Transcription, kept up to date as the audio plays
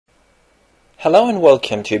Hello and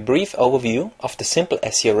welcome to a brief overview of the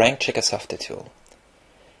SimpleSEO Rank Checker software tool.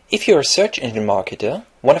 If you're a search engine marketer,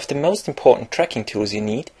 one of the most important tracking tools you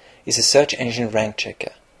need is a search engine rank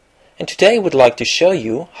checker. And today I would like to show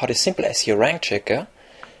you how the SimpleSEO Rank Checker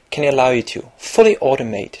can allow you to fully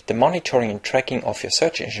automate the monitoring and tracking of your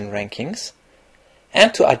search engine rankings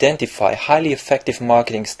and to identify highly effective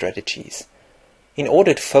marketing strategies in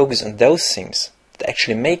order to focus on those things that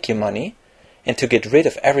actually make you money and to get rid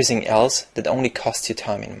of everything else that only costs you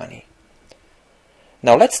time and money.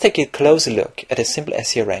 Now let's take a closer look at a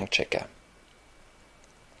SimpleSEO Rank Checker.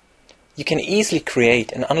 You can easily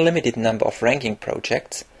create an unlimited number of ranking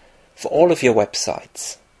projects for all of your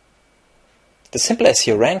websites. The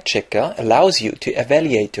SimpleSEO Rank Checker allows you to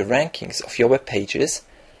evaluate the rankings of your web pages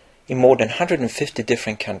in more than 150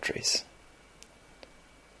 different countries.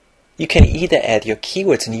 You can either add your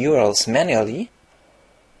keywords and URLs manually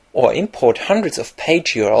or import hundreds of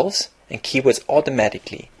page URLs and keywords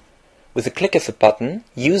automatically with a click of a button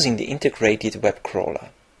using the integrated web crawler.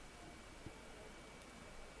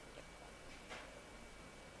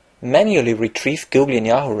 Manually retrieve Google and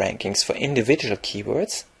Yahoo rankings for individual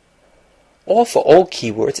keywords or for all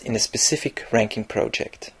keywords in a specific ranking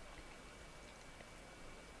project.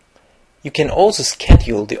 You can also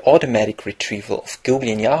schedule the automatic retrieval of Google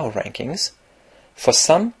and Yahoo rankings for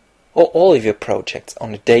some or all of your projects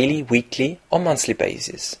on a daily, weekly or monthly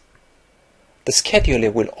basis. The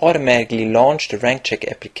scheduler will automatically launch the rank checker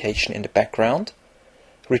application in the background,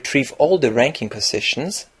 retrieve all the ranking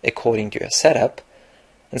positions according to your setup,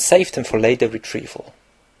 and save them for later retrieval.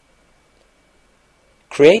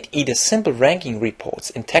 Create either simple ranking reports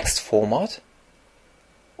in text format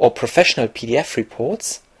or professional PDF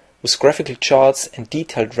reports with graphical charts and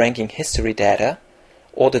detailed ranking history data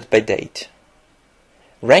ordered by date.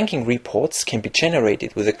 Ranking reports can be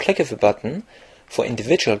generated with a click of a button for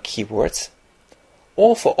individual keywords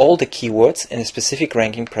or for all the keywords in a specific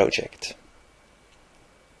ranking project.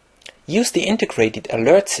 Use the integrated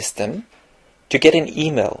alert system to get an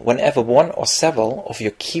email whenever one or several of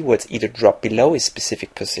your keywords either drop below a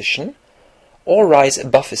specific position or rise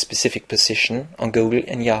above a specific position on Google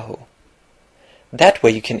and Yahoo. That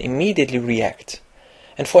way you can immediately react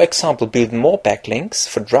and, for example, build more backlinks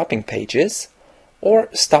for dropping pages or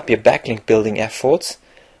stop your backlink building efforts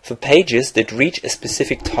for pages that reach a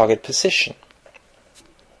specific target position.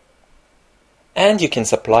 And you can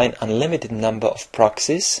supply an unlimited number of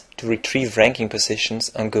proxies to retrieve ranking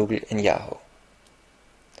positions on Google and Yahoo.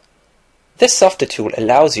 This software tool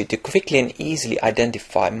allows you to quickly and easily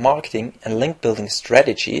identify marketing and link building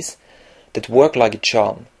strategies that work like a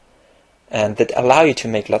charm and that allow you to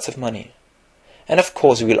make lots of money. And of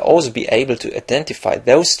course, you will also be able to identify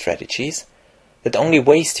those strategies that only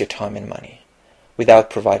waste your time and money without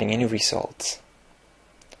providing any results.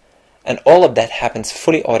 And all of that happens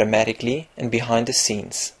fully automatically and behind the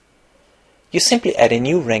scenes. You simply add a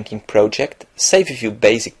new ranking project, save a few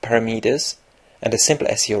basic parameters, and the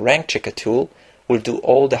SimpleSEO Rank Checker tool will do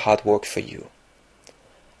all the hard work for you.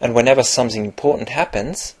 And whenever something important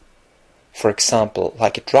happens, for example,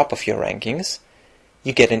 like a drop of your rankings,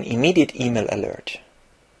 you get an immediate email alert.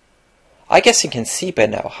 I guess you can see by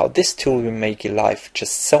now how this tool will make your life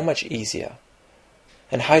just so much easier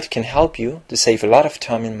and how it can help you to save a lot of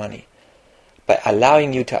time and money by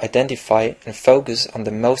allowing you to identify and focus on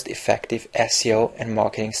the most effective SEO and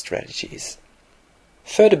marketing strategies.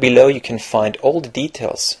 Further below you can find all the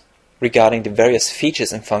details regarding the various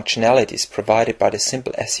features and functionalities provided by the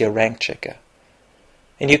SimpleSEO Rank Checker.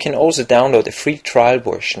 And you can also download a free trial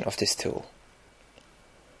version of this tool.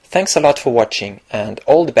 Thanks a lot for watching and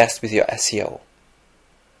all the best with your SEO.